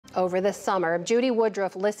Over the summer, Judy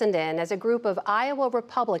Woodruff listened in as a group of Iowa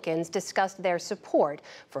Republicans discussed their support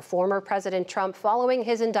for former President Trump following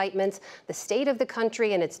his indictments, the state of the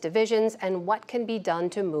country and its divisions, and what can be done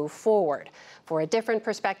to move forward. For a different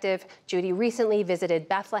perspective, Judy recently visited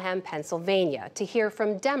Bethlehem, Pennsylvania, to hear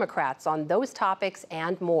from Democrats on those topics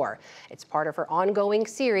and more. It's part of her ongoing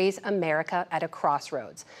series, America at a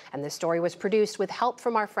Crossroads. And the story was produced with help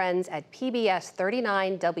from our friends at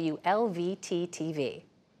PBS39 WLVT TV.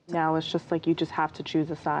 Now it's just like you just have to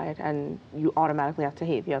choose a side and you automatically have to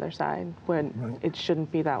hate the other side when it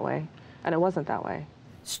shouldn't be that way. And it wasn't that way.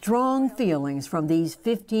 Strong feelings from these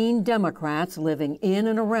 15 Democrats living in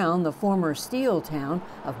and around the former steel town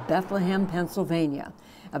of Bethlehem, Pennsylvania,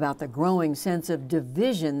 about the growing sense of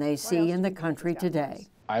division they see in the country today.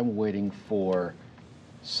 I'm waiting for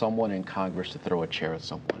someone in Congress to throw a chair at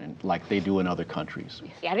someone, like they do in other countries.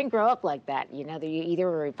 I didn't grow up like that. You know, you're either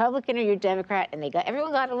a Republican or you're a Democrat, and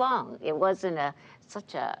everyone got along. It wasn't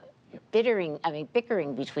such a bickering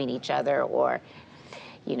between each other, or,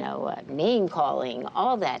 you know, name calling.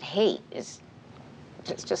 All that hate is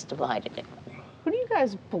just divided it. Who do you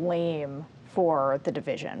guys blame for the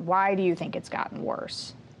division? Why do you think it's gotten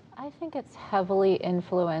worse? I think it's heavily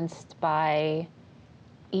influenced by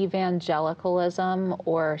evangelicalism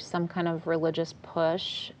or some kind of religious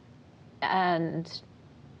push, and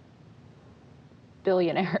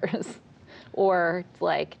billionaires or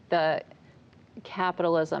like the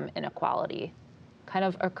capitalism inequality kind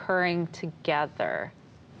of occurring together.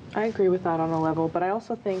 I agree with that on a level, but I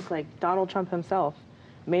also think like Donald Trump himself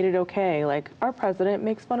made it okay. Like, our president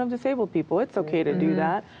makes fun of disabled people. It's okay to do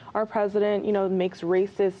that. Our president, you know, makes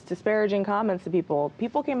racist, disparaging comments to people.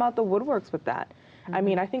 People came out the woodworks with that. I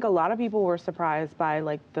mean, I think a lot of people were surprised by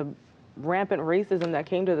like the rampant racism that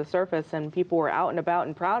came to the surface, and people were out and about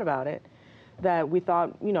and proud about it, that we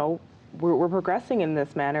thought, you know, we're progressing in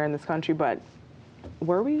this manner in this country, but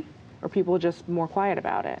were we? Or people just more quiet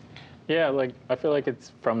about it? Yeah, like, I feel like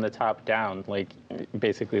it's from the top down. Like,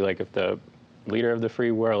 basically, like, if the leader of the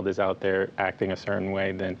free world is out there acting a certain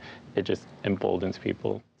way, then it just emboldens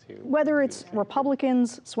people. Whether it's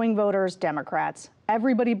Republicans, swing voters, Democrats,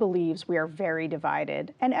 everybody believes we are very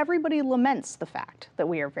divided, and everybody laments the fact that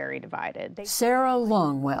we are very divided. Sarah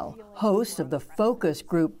Longwell, host of the Focus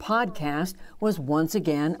Group podcast, was once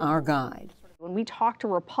again our guide. When we talked to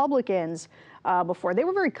Republicans before, they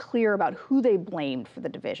were very clear about who they blamed for the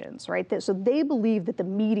divisions, right? So they believed that the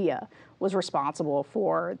media was responsible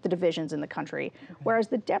for the divisions in the country, whereas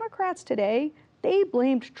the Democrats today, they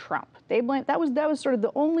blamed Trump. That was sort of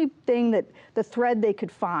the only thing, that the thread they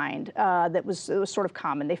could find that was sort of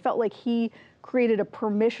common. They felt like he created a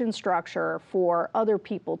permission structure for other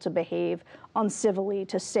people to behave uncivilly,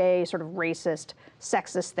 to say sort of racist,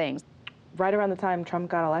 sexist things. Right around the time Trump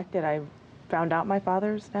got elected, I found out my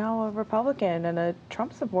father's now a Republican and a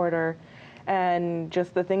Trump supporter, and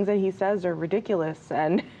just the things that he says are ridiculous.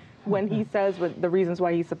 And when he says the reasons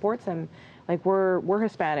why he supports him, like, we're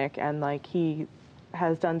Hispanic, and like, he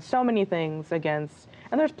has done so many things against,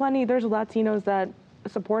 and there's Latinos that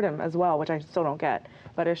support him as well, which I still don't get.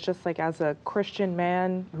 But it's just like, as a Christian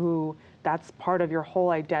man who that's part of your whole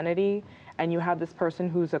identity, and you have this person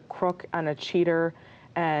who's a crook and a cheater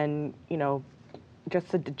and, you know,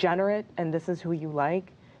 just a degenerate, and this is who you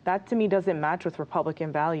like, that to me doesn't match with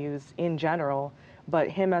Republican values in general, but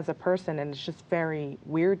him as a person, and it's just very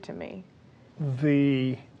weird to me.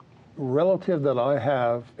 The relative that I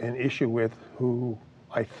have an issue with, who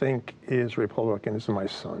I think is Republican, is my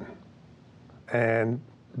son. And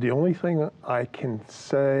the only thing I can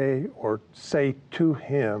say to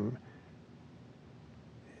him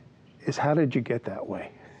is, how did you get that way?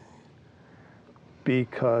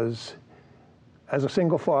 Because as a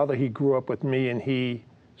single father, he grew up with me, and he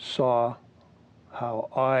saw how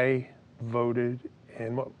I voted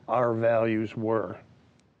and what our values were.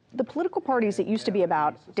 The political parties, it used to be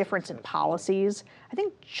about difference in policies. I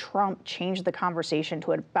think Trump changed the conversation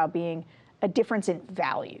to about being a difference in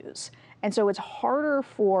values. And so it's harder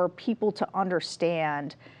for people to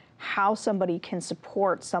understand how somebody can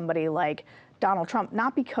support somebody like Donald Trump,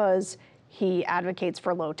 not because he advocates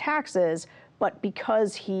for low taxes, but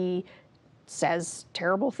because he says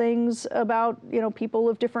terrible things about, you know, people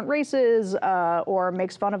of different races, or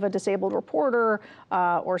makes fun of a disabled reporter,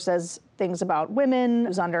 or says things about women,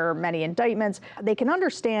 who's under many indictments. They can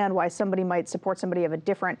understand why somebody might support somebody of a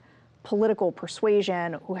different political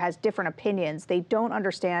persuasion who has different opinions. They don't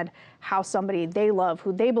understand how somebody they love,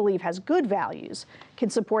 who they believe has good values, can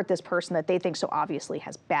support this person that they think so obviously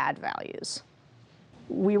has bad values.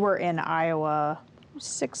 We were in Iowa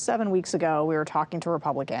 6, 7 weeks ago, we were talking to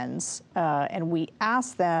Republicans, and we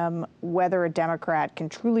asked them whether a Democrat can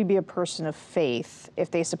truly be a person of faith if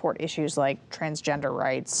they support issues like transgender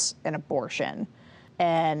rights and abortion.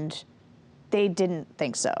 And they didn't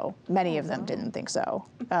think so. Many of them didn't think so.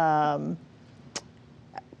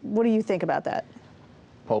 What do you think about that?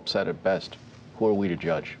 Pope said it best. Who are we to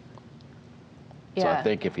judge? So I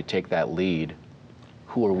think if you take that lead,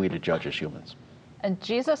 who are we to judge as humans? And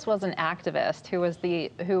Jesus was an activist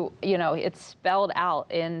who, you know, it's spelled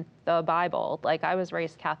out in the Bible. Like, I was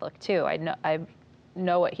raised Catholic too. I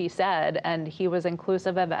know what he said, and he was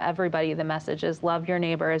inclusive of everybody. The message is love your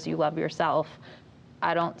neighbor as you love yourself.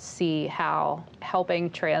 I don't see how helping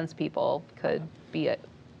trans people could be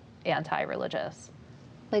anti-religious.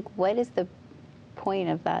 Like, what is the point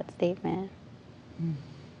of that statement?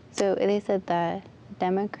 So they said that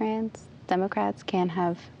Democrats can't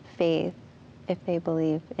have faith if they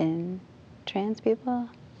believe in trans people.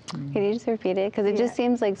 Can you just repeat it? Because it just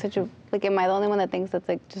seems like such a, like, am I the only one that thinks that's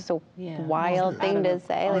like just a wild thing to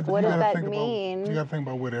say? Like, what does that mean? You got to think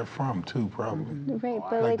about where they're from too, probably. Right,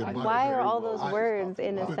 but like why are all those words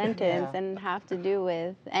in a sentence and have to do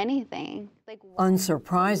with anything? Like,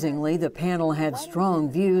 unsurprisingly, the panel had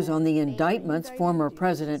strong views on the indictments former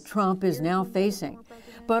President Trump is now facing,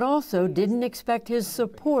 but also didn't expect his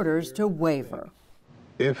supporters to waver.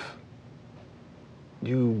 If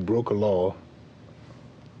you broke a law,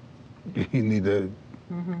 you need to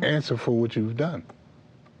answer for what you've done.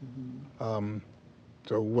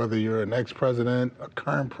 So whether you're an ex-president, a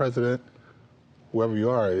current president, whoever you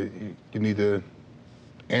are, you need to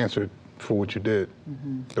answer for what you did,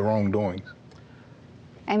 the wrongdoings.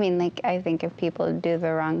 I mean, like, I think if people do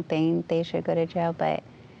the wrong thing, they should go to jail. But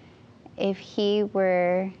if he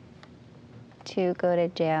were to go to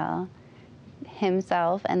jail,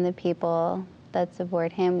 himself and the people that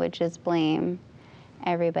support him would just blame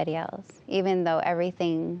everybody else, even though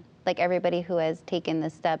everything, like everybody who has taken the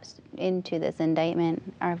steps into this indictment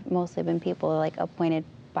are mostly been people like appointed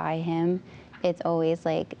by him. It's always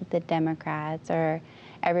like the Democrats or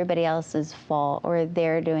everybody else's fault, or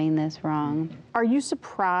they're doing this wrong. Are you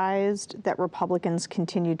surprised that Republicans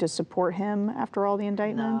continue to support him after all the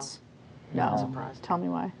indictments? No. Not surprised. Tell me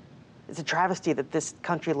why. It's a travesty that this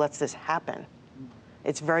country lets this happen.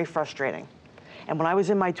 It's very frustrating. And when I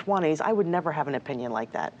was in my 20s, I would never have an opinion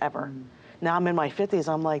like that, ever. Now I'm in my 50s,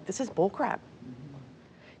 I'm like, this is bullcrap.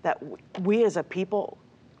 That we as a people,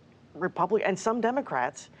 Republicans, and some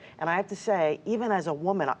Democrats, and I have to say, even as a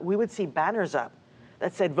woman, we would see banners up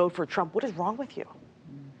that said, vote for Trump. What is wrong with you?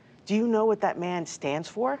 Do you know what that man stands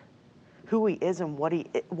for? Who he is and what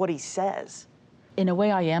he says? In a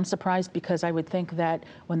way, I am surprised, because I would think that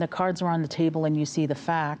when the cards are on the table and you see the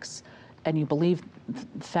facts and you believe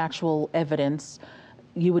factual evidence,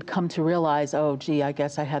 you would come to realize, oh, gee, I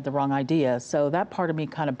guess I had the wrong idea. So that part of me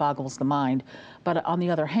kind of boggles the mind. But on the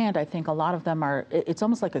other hand, I think a lot of them are, it's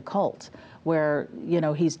almost like a cult where, you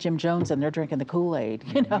know, he's Jim Jones and they're drinking the Kool-Aid,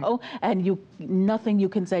 you know, and nothing you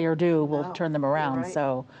can say or do will turn them around. Right.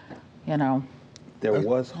 So, you know. There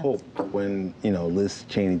was hope when, you know, Liz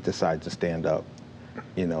Cheney decided to stand up,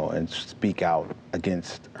 you know, and speak out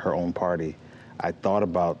against her own party. I thought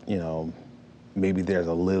about, you know, maybe there's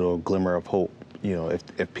a little glimmer of hope, you know,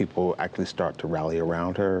 if people actually start to rally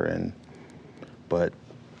around her, but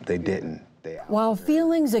they didn't. While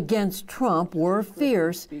feelings against Trump were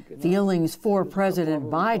fierce, feelings for President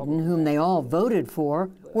Biden, whom they all voted for,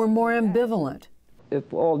 were more ambivalent.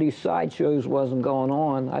 If all these sideshows wasn't going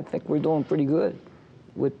on, I think we're doing pretty good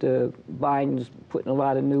with Biden's putting a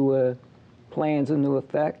lot of new plans into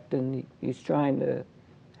effect, and he's trying to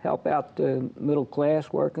help out the middle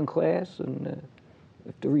class, working class, and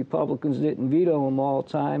if the Republicans didn't veto him all the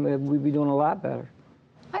time, we'd be doing a lot better.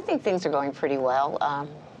 I think things are going pretty well.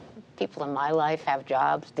 People in my life have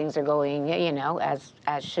jobs. Things are going, you know, as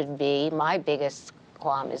should be. My biggest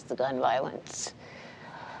qualm is the gun violence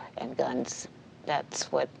and guns.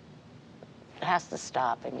 That's what has to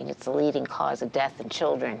stop. I mean, it's the leading cause of death in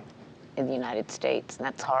children in the United States, and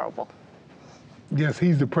that's horrible. Yes,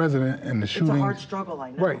 he's the president, and the shooting. It's a hard struggle,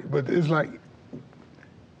 I know. Right, but it's like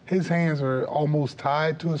his hands are almost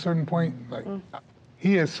tied to a certain point. Like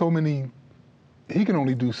he has so many, he can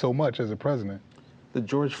only do so much as a president. The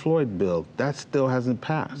George Floyd bill, that still hasn't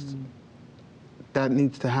passed. That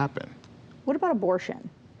needs to happen. What about abortion?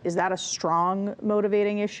 Is that a strong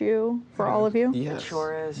motivating issue for all of you? Yes. It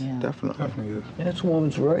sure is. Yeah. Definitely is. And it's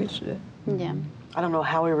women's rights. Yeah. I don't know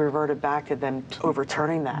how we reverted back to them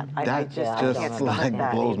overturning that. I can't like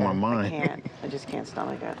that blows either. my mind. I just can't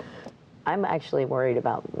stomach it. I'm actually worried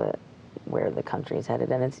about where the country is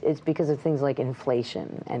headed, and it's because of things like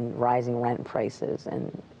inflation and rising rent prices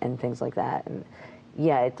and things like that. And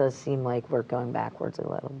yeah, it does seem like we're going backwards a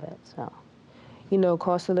little bit. So, you know,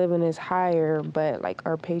 cost of living is higher, but like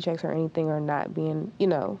our paychecks or anything are not being, you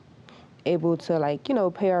know, able to like, you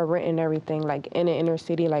know, pay our rent and everything. Like in an inner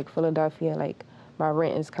city like Philadelphia, like my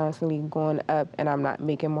rent is constantly going up and I'm not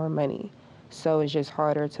making more money. So it's just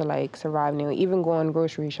harder to like survive now. Even going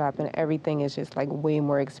grocery shopping, everything is just like way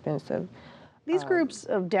more expensive. These groups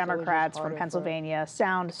of Democrats from Pennsylvania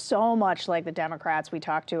sound so much like the Democrats we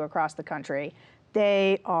talk to across the country.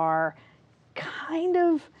 They are kind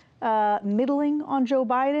of middling on Joe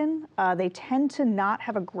Biden. They tend to not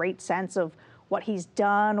have a great sense of what he's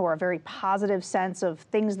done or a very positive sense of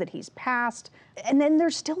things that he's passed. And then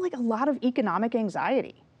there's still like a lot of economic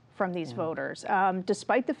anxiety from these voters,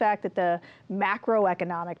 despite the fact that the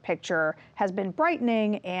macroeconomic picture has been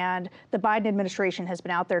brightening and the Biden administration has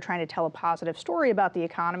been out there trying to tell a positive story about the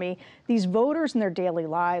economy. These voters in their daily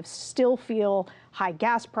lives still feel high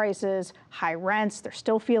gas prices, high rents, they're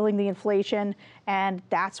still feeling the inflation, and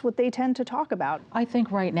that's what they tend to talk about. I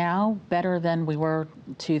think right now, better than we were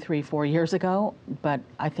 2, 3, 4 years ago, but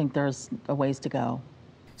I think there's a ways to go.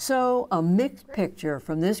 So, a mixed picture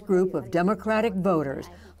from this group of Democratic voters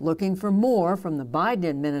looking for more from the Biden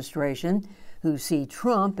administration, who see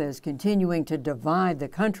Trump as continuing to divide the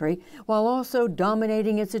country while also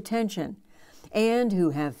dominating its attention, and who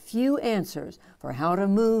have few answers for how to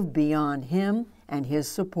move beyond him and his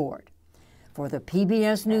support. For the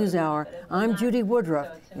PBS NewsHour, I'm Judy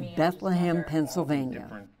Woodruff in Bethlehem,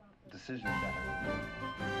 Pennsylvania.